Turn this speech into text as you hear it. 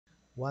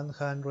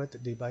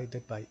100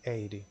 divided by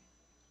 80.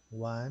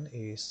 1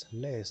 is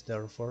less,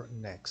 therefore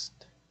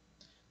next.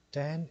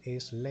 10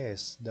 is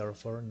less,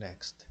 therefore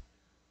next.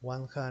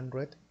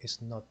 100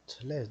 is not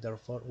less,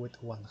 therefore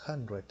with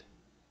 100.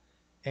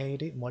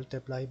 80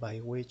 multiplied by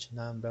which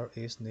number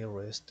is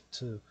nearest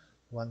to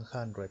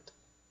 100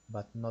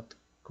 but not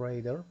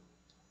greater?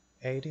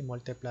 80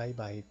 multiplied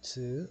by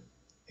 2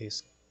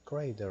 is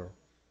greater.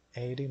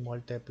 80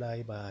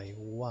 multiplied by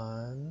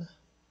 1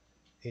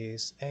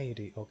 is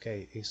 80.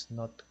 Okay, it's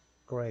not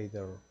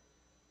greater.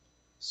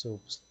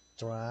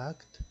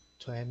 Subtract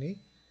 20.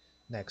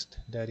 Next,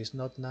 there is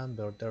not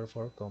number,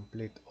 therefore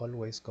complete,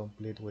 always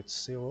complete with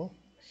 0.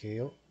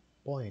 Here,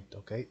 point,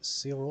 okay,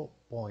 0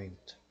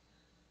 point.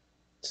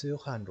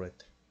 200.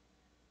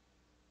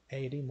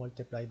 80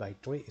 multiplied by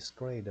 3 is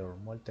greater.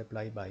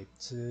 Multiplied by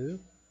 2.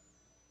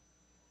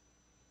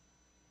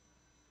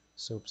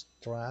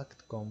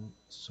 Subtract,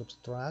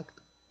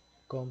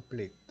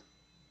 complete.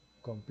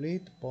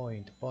 Complete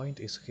point.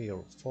 Point is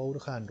here.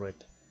 400.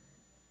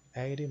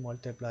 80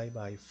 multiplied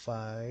by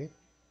 5.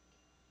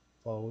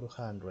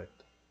 400.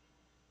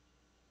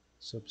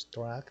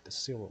 Subtract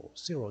 0.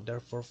 0,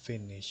 therefore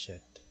finish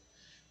it.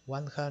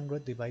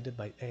 100 divided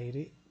by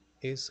 80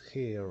 is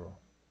here.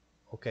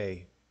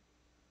 Okay.